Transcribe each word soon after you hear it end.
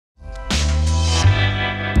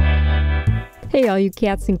Hey all you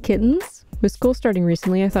cats and kittens! With school starting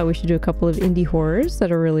recently, I thought we should do a couple of indie horrors that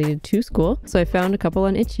are related to school, so I found a couple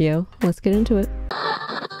on Itch.io. Let's get into it.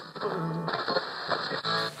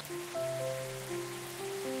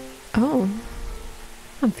 Oh,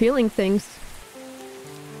 I'm feeling things.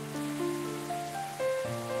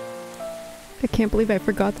 I can't believe I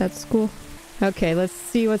forgot that school. Okay, let's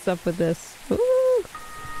see what's up with this. Ooh,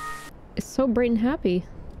 it's so bright and happy.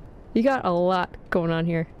 You got a lot going on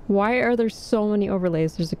here. Why are there so many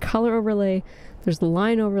overlays? There's a color overlay, there's the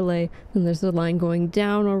line overlay, then there's the line going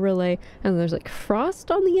down overlay, and there's like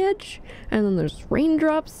frost on the edge, and then there's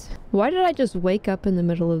raindrops. Why did I just wake up in the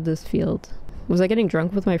middle of this field? Was I getting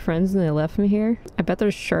drunk with my friends and they left me here? I bet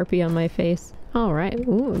there's Sharpie on my face. Alright,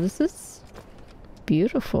 ooh, this is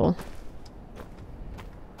beautiful.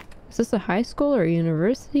 Is this a high school or a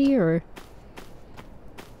university or...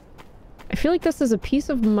 I feel like this is a piece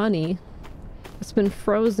of money that's been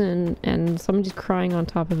frozen and somebody's crying on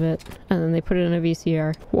top of it and then they put it in a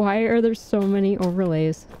VCR. Why are there so many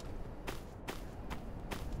overlays?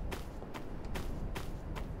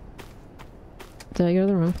 Did I go to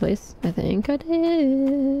the wrong place? I think I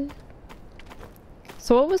did.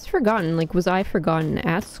 So what was forgotten? Like, was I forgotten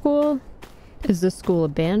at school? Is this school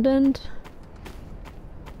abandoned?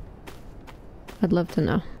 I'd love to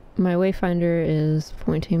know. My wayfinder is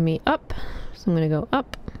pointing me up, so I'm gonna go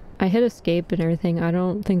up. I hit escape and everything. I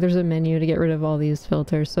don't think there's a menu to get rid of all these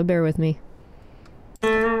filters, so bear with me.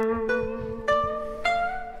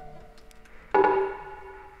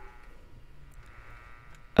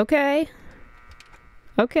 Okay.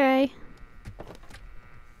 Okay.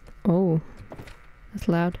 Oh, that's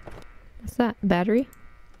loud. What's that? Battery?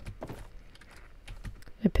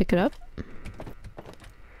 Did I pick it up?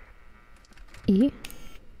 E?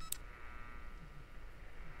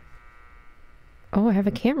 Oh, I have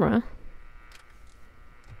a camera.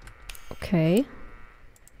 Okay.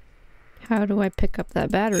 How do I pick up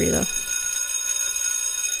that battery, though?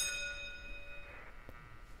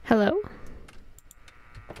 Hello?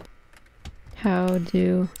 How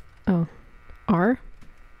do... Oh. R?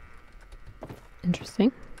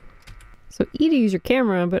 Interesting. So E to use your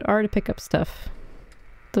camera, but R to pick up stuff.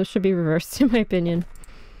 Those should be reversed, in my opinion.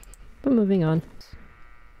 But moving on.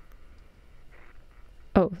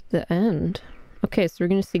 Oh, the end. Okay, so we're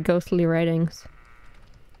gonna see ghostly writings.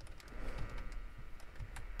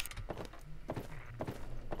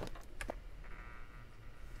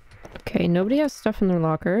 Okay, nobody has stuff in their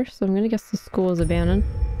locker, so I'm gonna guess the school is abandoned.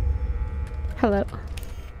 Hello.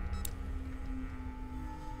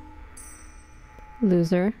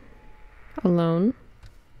 Loser. Alone.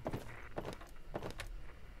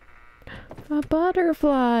 A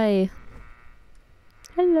butterfly!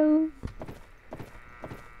 Hello.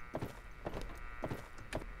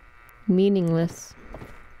 Meaningless.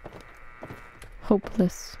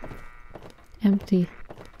 Hopeless. Empty.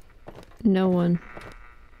 No one.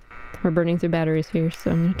 We're burning through batteries here,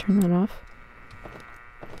 so I'm gonna turn that off.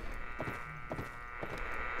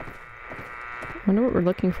 I wonder what we're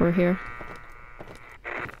looking for here.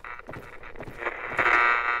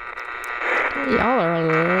 Y'all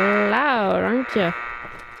are loud, aren't you?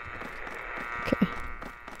 Okay.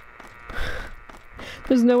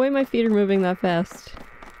 There's no way my feet are moving that fast.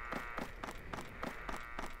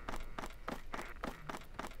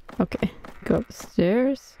 Okay, go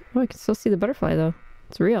upstairs. Oh, I can still see the butterfly though.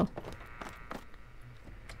 It's real.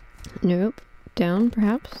 Nope. Down,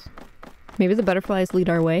 perhaps? Maybe the butterflies lead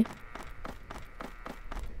our way.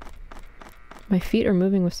 My feet are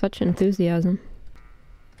moving with such enthusiasm.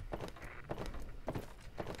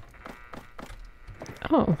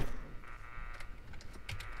 Oh.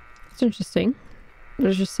 That's interesting.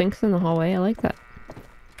 There's just sinks in the hallway. I like that.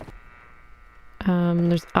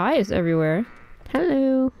 There's eyes everywhere.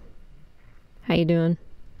 Hello. How you doing?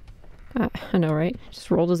 I know, right?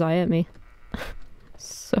 Just rolled his eye at me.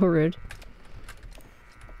 So rude.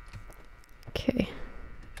 Okay.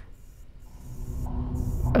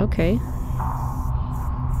 Okay.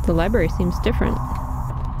 The library seems different.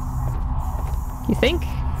 You think?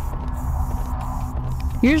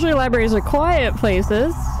 Usually libraries are quiet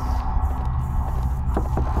places.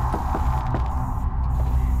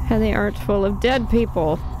 And they aren't full of dead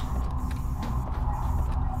people.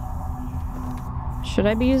 Should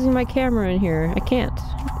I be using my camera in here? I can't.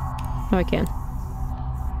 Oh, I can.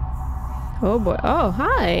 Oh boy. Oh,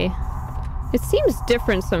 hi. It seems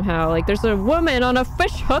different somehow. Like there's a woman on a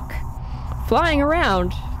fish hook flying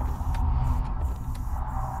around.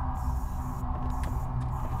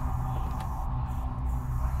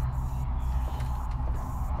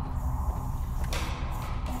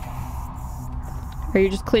 Are you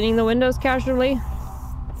just cleaning the windows casually?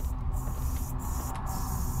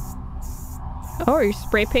 Oh, are you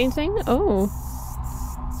spray painting? Oh.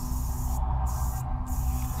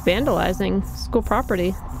 Vandalizing school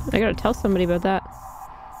property. I gotta tell somebody about that.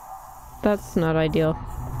 That's not ideal.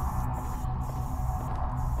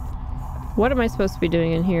 What am I supposed to be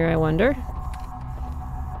doing in here, I wonder?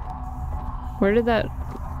 Where did that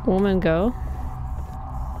woman go?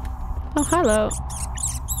 Oh, hello.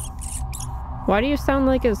 Why do you sound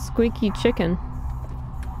like a squeaky chicken?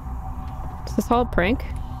 Is this all a prank?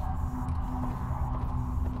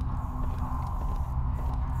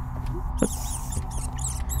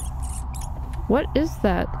 What is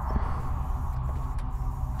that?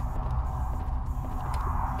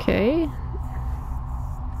 Okay.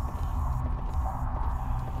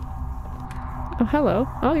 Oh, hello.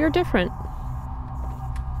 Oh, you're different.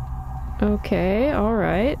 Okay,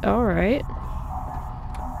 alright, alright.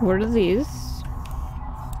 What are these?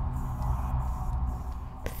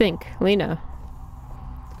 Think, Lena.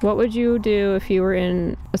 What would you do if you were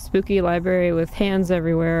in a spooky library with hands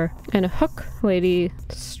everywhere and a hook lady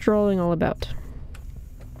strolling all about?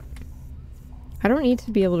 I don't need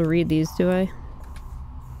to be able to read these, do I?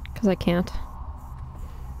 Because I can't.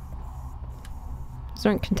 These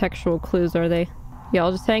aren't contextual clues, are they?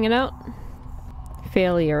 Y'all just hanging out?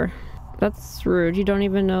 Failure. That's rude. You don't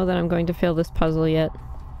even know that I'm going to fail this puzzle yet.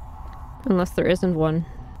 Unless there isn't one.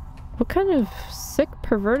 What kind of sick,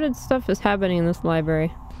 perverted stuff is happening in this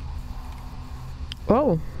library?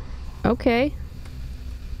 Oh. Okay.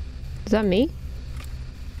 Is that me?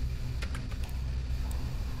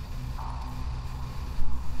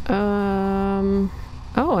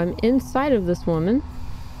 Oh, I'm inside of this woman.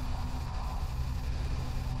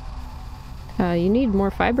 You need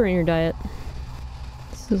more fiber in your diet.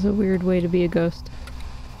 This is a weird way to be a ghost.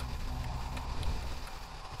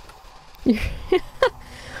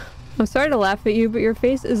 I'm sorry to laugh at you, but your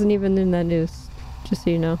face isn't even in that news. Just so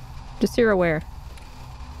you know. Just so you're aware.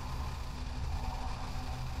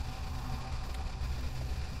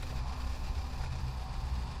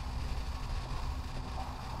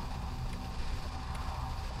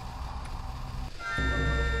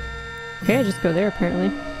 Okay, I just go there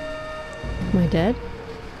apparently. Am I dead?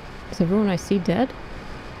 Is everyone I see dead?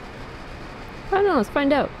 I don't know, let's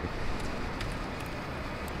find out.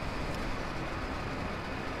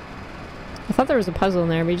 I thought there was a puzzle in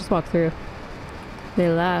there, but you just walk through. They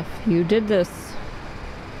laugh. You did this.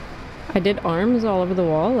 I did arms all over the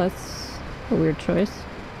wall? That's a weird choice.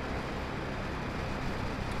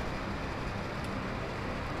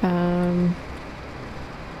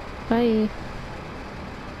 Bye.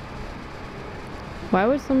 Why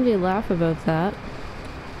would somebody laugh about that?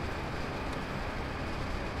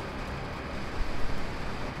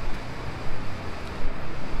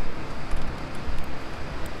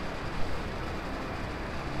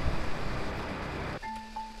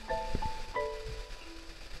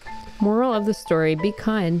 Moral of the story, be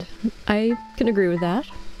kind. I can agree with that.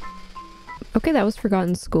 Okay, that was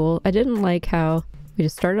Forgotten School. I didn't like how we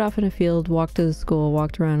just started off in a field, walked to the school,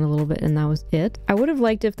 walked around a little bit, and that was it. I would have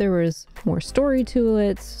liked if there was more story to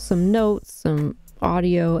it, some notes, some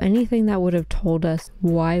audio, anything that would have told us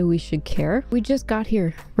why we should care. We just got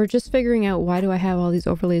here. We're just figuring out, why do I have all these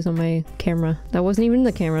overlays on my camera? That wasn't even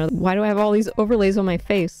the camera. Why do I have all these overlays on my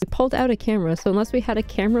face? We pulled out a camera, so unless we had a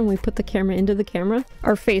camera and we put the camera into the camera,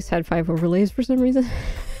 our face had 5 overlays for some reason.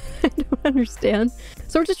 I don't understand.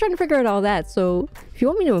 So we're just trying to figure out all that. So if you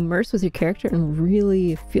want me to immerse with your character and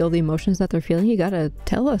really feel the emotions that they're feeling, you gotta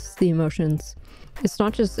tell us the emotions. It's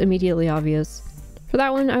not just immediately obvious. For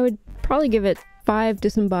that one, I would probably give it 5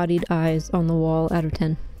 disembodied eyes on the wall out of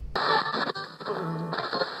 10.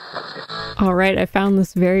 Alright, I found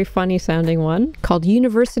this very funny sounding one called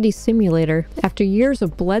University Simulator. After years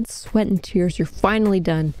of blood, sweat, and tears, you're finally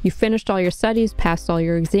done. You finished all your studies, passed all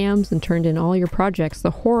your exams, and turned in all your projects. The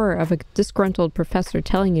horror of a disgruntled professor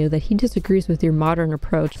telling you that he disagrees with your modern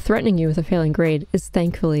approach, threatening you with a failing grade, is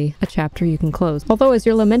thankfully a chapter you can close. Although as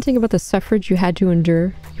you're lamenting about the suffrage you had to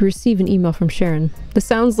endure, you receive an email from Sharon. This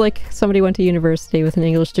sounds like somebody went to university with an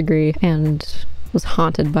English degree and was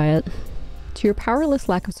haunted by it. To your powerless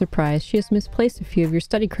lack of surprise, she has misplaced a few of your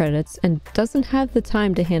study credits and doesn't have the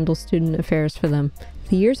time to handle student affairs for them.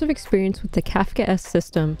 The years of experience with the Kafka-esque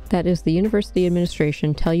system, that is the university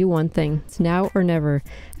administration, tell you one thing: it's now or never.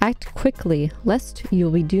 Act quickly, lest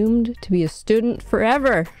you'll be doomed to be a student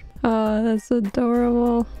forever. Oh, that's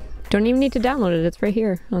adorable. Don't even need to download it, it's right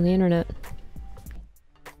here on the internet.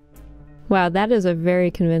 Wow, that is a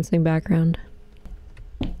very convincing background.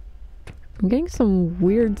 I'm getting some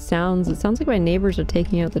weird sounds. It sounds like my neighbors are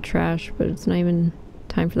taking out the trash, but it's not even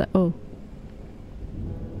time for that. Oh.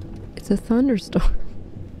 It's a thunderstorm.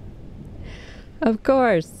 Of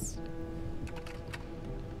course.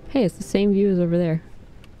 Hey, it's the same view as over there.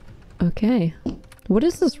 Okay. What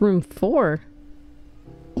is this room for?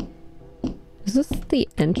 Is this the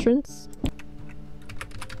entrance?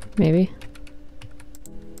 Maybe.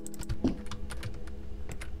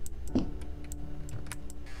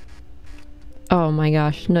 Oh my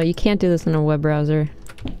gosh. No, you can't do this in a web browser.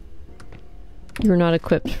 You're not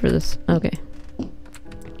equipped for this. Okay.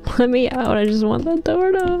 Let me out. I just want the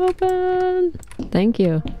door to open. Thank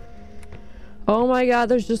you. Oh my god,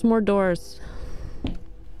 there's just more doors.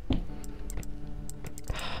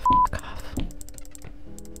 Fuck off.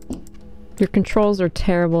 Your controls are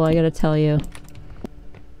terrible, I gotta tell you.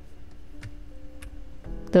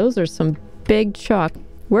 Those are some big chalk.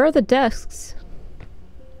 Where are the desks?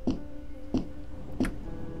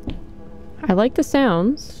 I like the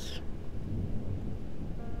sounds.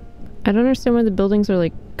 I don't understand why the buildings are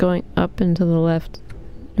like going up and to the left.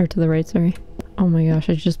 Or to the right, sorry. Oh my gosh,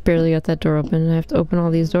 I just barely got that door open and I have to open all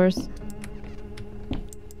these doors.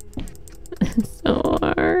 It's so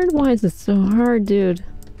hard. Why is it so hard, dude?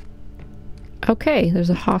 Okay, there's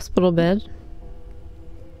a hospital bed.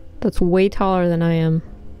 That's way taller than I am.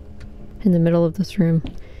 In the middle of this room.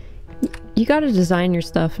 You gotta design your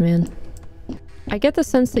stuff, man. I get the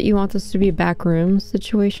sense that you want this to be a back room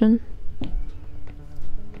situation.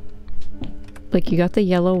 Like, you got the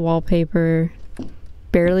yellow wallpaper,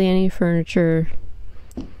 barely any furniture,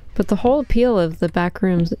 but the whole appeal of the back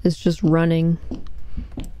rooms is just running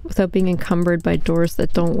without being encumbered by doors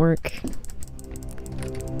that don't work.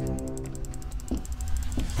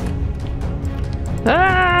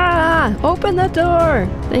 Ah! Open the door!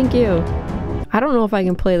 Thank you. I don't know if I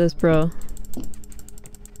can play this, bro.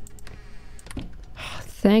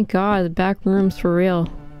 Thank God, the back room's for real.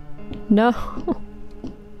 No.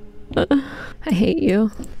 I hate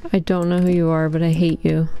you. I don't know who you are, but I hate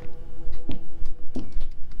you.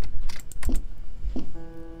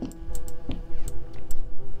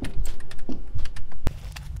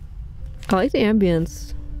 I like the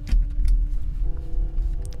ambience.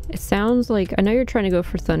 It sounds like... I know you're trying to go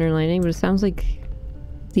for thunder and lightning, but it sounds like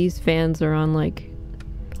these fans are on like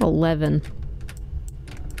 11.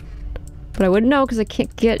 But I wouldn't know because I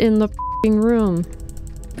can't get in the f***ing room.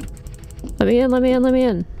 Let me in, let me in, let me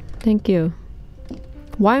in. Thank you.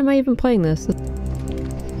 Why am I even playing this?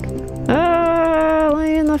 Ah, let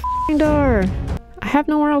me in the f***ing door. I have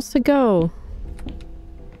nowhere else to go.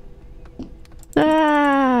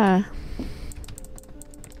 Ah.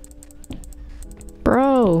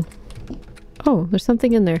 Bro. Oh, there's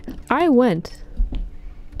something in there. I went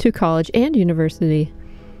to college and university.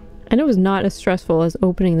 And it was not as stressful as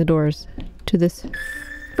opening the doors to this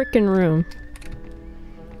frickin' room.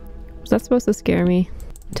 Was that supposed to scare me?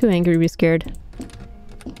 I'm too angry to be scared.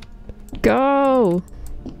 Go!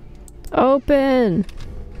 Open!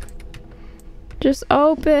 Just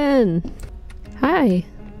open! Hi!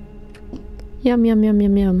 Yum yum yum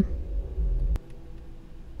yum yum.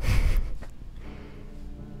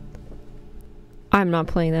 I'm not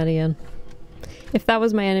playing that again. If that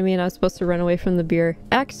was my enemy and I was supposed to run away from the beer.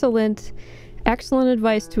 Excellent. Excellent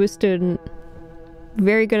advice to a student.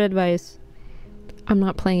 Very good advice. I'm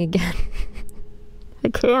not playing again. I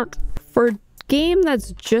can't. For a game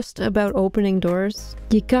that's just about opening doors,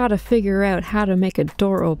 you gotta figure out how to make a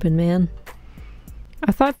door open, man.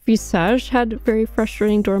 I thought Visage had very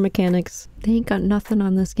frustrating door mechanics. They ain't got nothing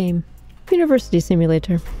on this game. University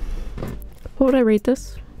Simulator. What would I rate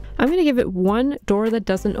this? I'm gonna give it 1 door that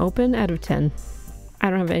doesn't open out of 10. I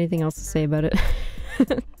don't have anything else to say about it.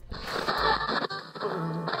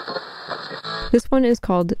 This one is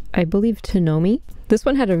called, I believe, Tenome. This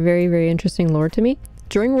one had a very, very interesting lore to me.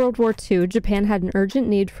 During World War II, Japan had an urgent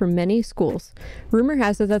need for many schools. Rumor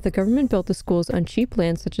has it that the government built the schools on cheap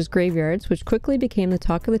land such as graveyards, which quickly became the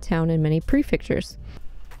talk of the town in many prefectures.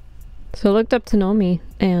 So I looked up Tenome,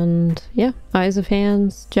 and yeah, eyes of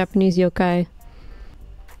hands, Japanese yokai.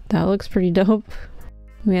 That looks pretty dope.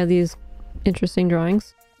 We have these interesting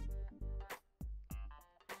drawings.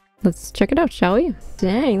 Let's check it out, shall we?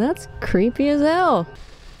 Dang, that's creepy as hell.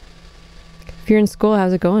 If you're in school,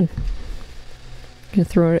 how's it going? Gonna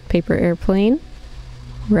throw a paper airplane.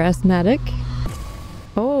 We're asthmatic.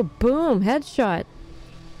 Oh, boom, headshot.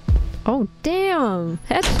 Oh, damn,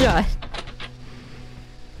 headshot.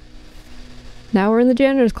 Now we're in the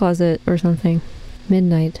janitor's closet or something.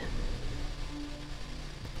 Midnight.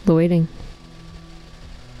 Waiting.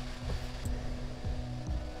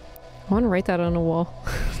 I want to write that on a wall.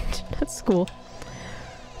 That's cool.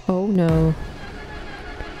 Oh no.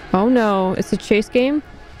 Oh no, it's a chase game?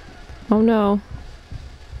 Oh no.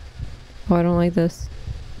 Oh, I don't like this.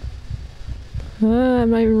 I'm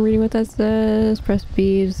not even reading what that says. Press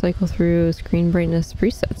B to cycle through screen brightness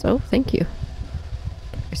presets. Oh, thank you.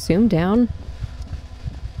 Zoom down.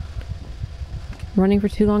 Running for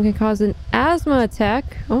too long can cause an asthma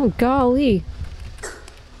attack. Oh, golly.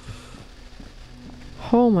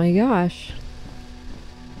 Oh my gosh.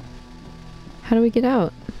 How do we get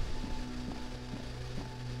out?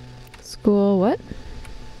 School what?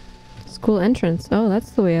 School entrance. Oh,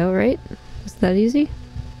 that's the way out, right? Is that easy?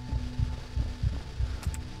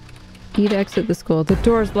 E to exit the school. The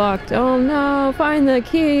door's locked. Oh no! Find the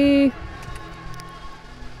key!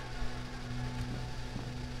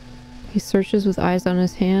 He searches with eyes on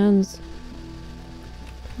his hands.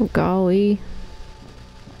 Oh golly.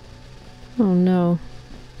 Oh no.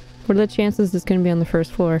 What are the chances this is going to be on the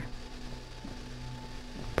first floor?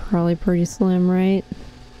 Probably pretty slim, right?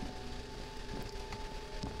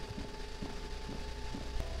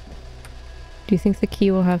 Do you think the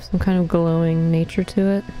key will have some kind of glowing nature to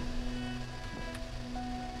it?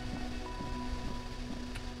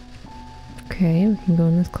 Okay, we can go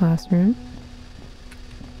in this classroom.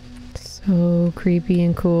 So creepy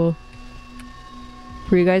and cool.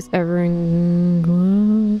 Were you guys ever in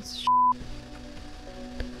glass?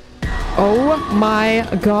 Oh my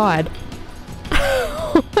god.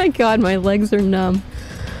 Oh my god, my legs are numb.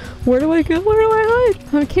 Where do I go? Where do I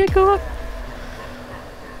hide? I can't go up.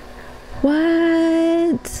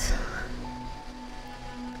 What?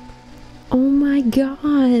 Oh my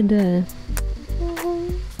god.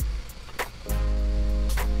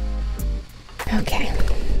 Okay,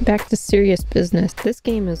 back to serious business. This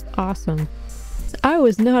game is awesome. I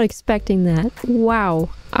was not expecting that. Wow.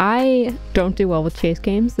 I don't do well with chase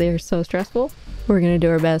games. They are so stressful. We're gonna do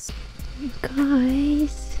our best.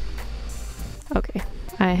 Guys. Okay,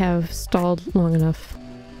 I have stalled long enough.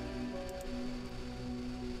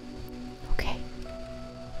 Okay.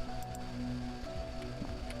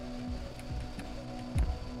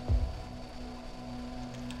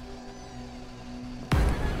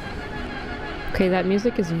 Okay, that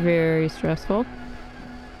music is very stressful.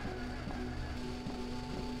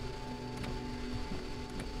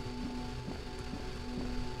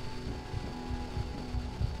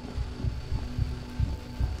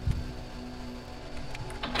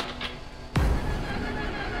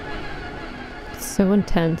 It's so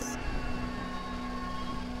intense.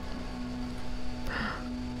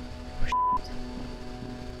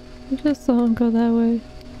 I just saw him go that way.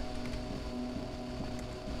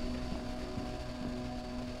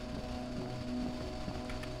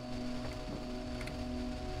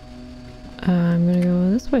 I'm gonna go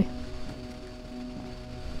this way.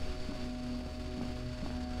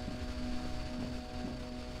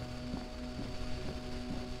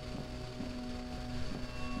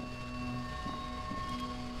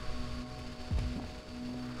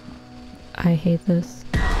 I hate this.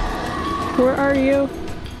 Where are you?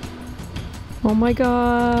 Oh my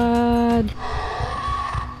god.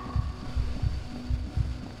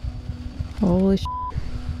 Holy sh**.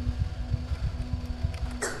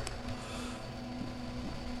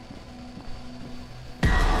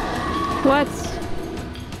 What?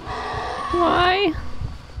 Why?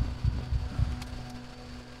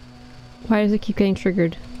 Why does it keep getting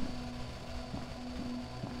triggered?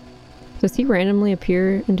 Does he randomly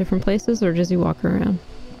appear in different places or does he walk around?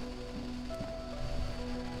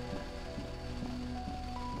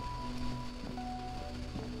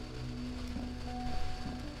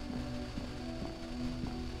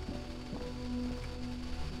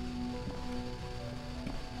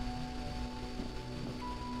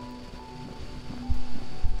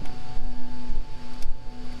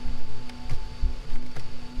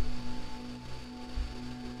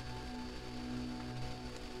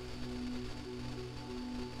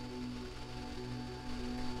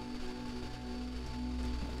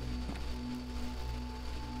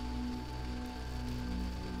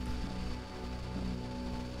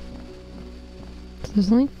 There's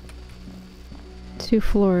only 2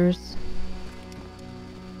 floors.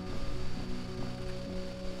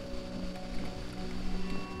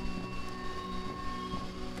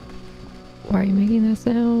 Why are you making that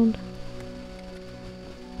sound?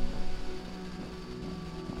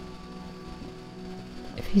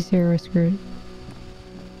 If he's here, we're screwed.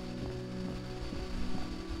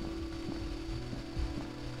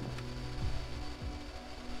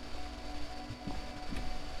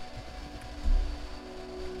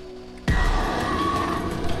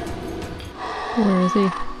 Where is he?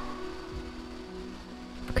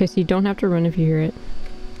 Okay, so you don't have to run if you hear it.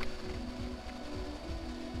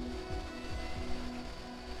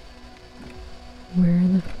 Where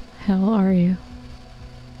the hell are you?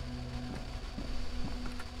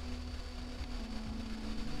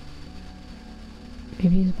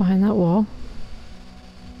 Maybe he's behind that wall.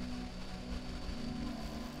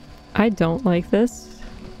 I don't like this.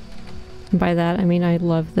 And by that, I mean I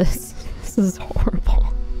love this. This is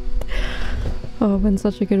horrible. Oh, in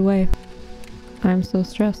such a good way. I'm so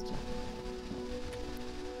stressed.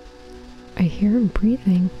 I hear him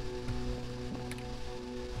breathing.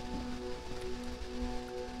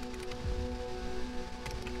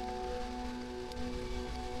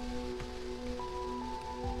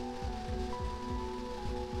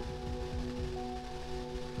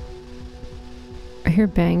 I hear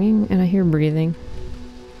banging and I hear breathing.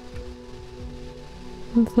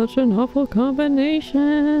 It's such an awful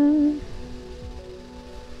combination.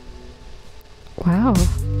 Wow,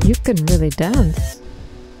 you can really dance.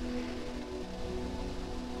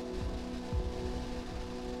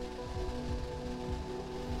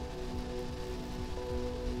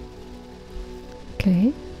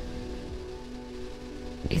 Okay.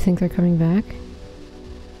 Do you think they're coming back?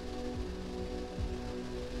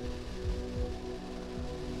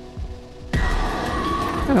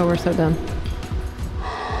 Oh, we're so done.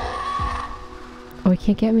 Oh, he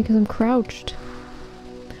can't get me because I'm crouched.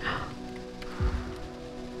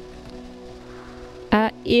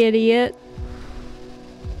 Ah, idiot.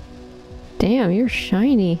 Damn, you're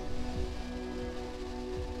shiny.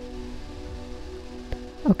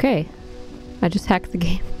 Okay. I just hacked the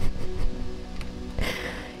game.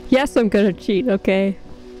 Yes, I'm gonna cheat, okay?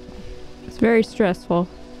 It's very stressful.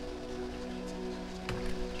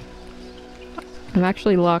 I'm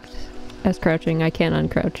actually locked as crouching. I can't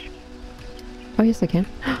uncrouch. Oh, yes, I can.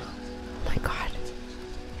 Oh my god.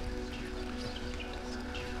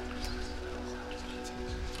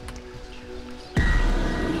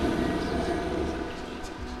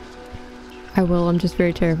 I will. I'm just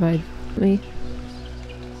very terrified. Me.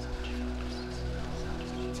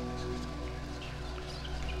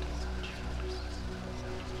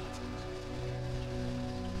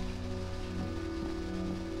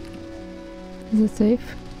 Is it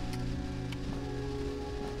safe?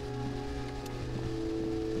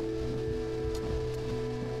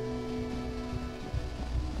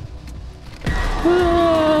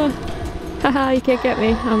 Haha, you can't get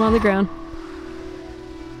me. I'm on the ground.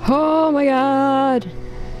 Oh my god!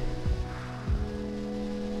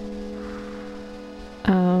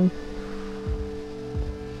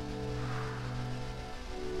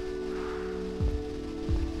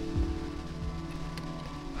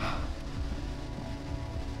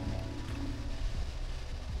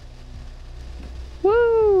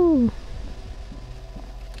 Woo!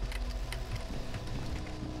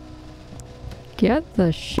 Get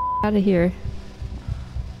the shit out of here.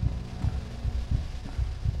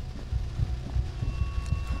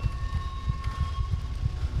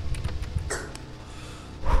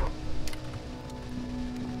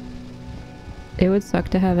 It would suck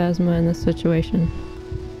to have asthma in this situation.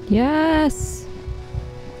 Yes!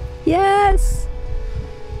 Yes!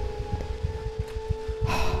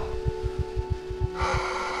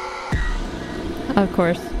 Of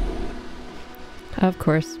course. Of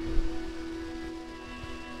course.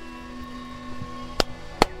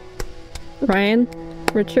 Ryan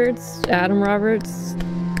Richards, Adam Roberts,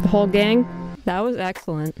 the whole gang. That was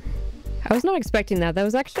excellent. I was not expecting that. That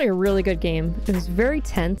was actually a really good game. It was very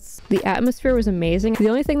tense. The atmosphere was amazing. The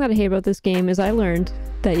only thing that I hate about this game is I learned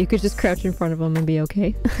that you could just crouch in front of them and be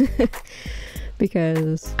okay.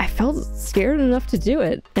 Because I felt scared enough to do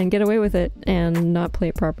it and get away with it and not play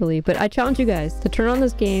it properly. But I challenge you guys to turn on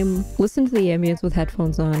this game, listen to the ambience with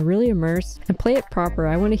headphones on, really immerse, and play it proper.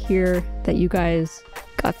 I want to hear that you guys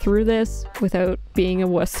got through this without being a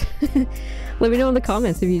wuss. Let me know in the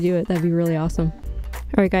comments if you do it. That'd be really awesome.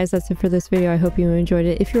 Alright guys, that's it for this video. I hope you enjoyed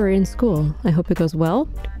it. If you're in school, I hope it goes well.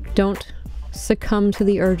 Don't succumb to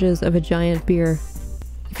the urges of a giant beer.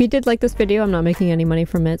 If you did like this video, I'm not making any money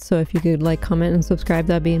from it, so if you could like, comment, and subscribe,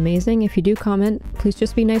 that'd be amazing. If you do comment, please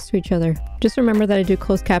just be nice to each other. Just remember that I do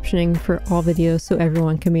closed captioning for all videos so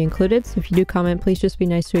everyone can be included, so if you do comment, please just be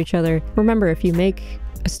nice to each other. Remember, if you make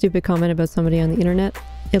a stupid comment about somebody on the internet,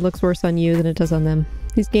 it looks worse on you than it does on them.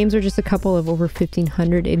 These games are just a couple of over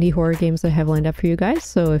 1,500 indie horror games that I have lined up for you guys,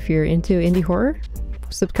 so if you're into indie horror,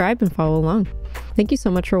 subscribe and follow along. Thank you so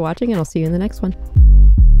much for watching, and I'll see you in the next one.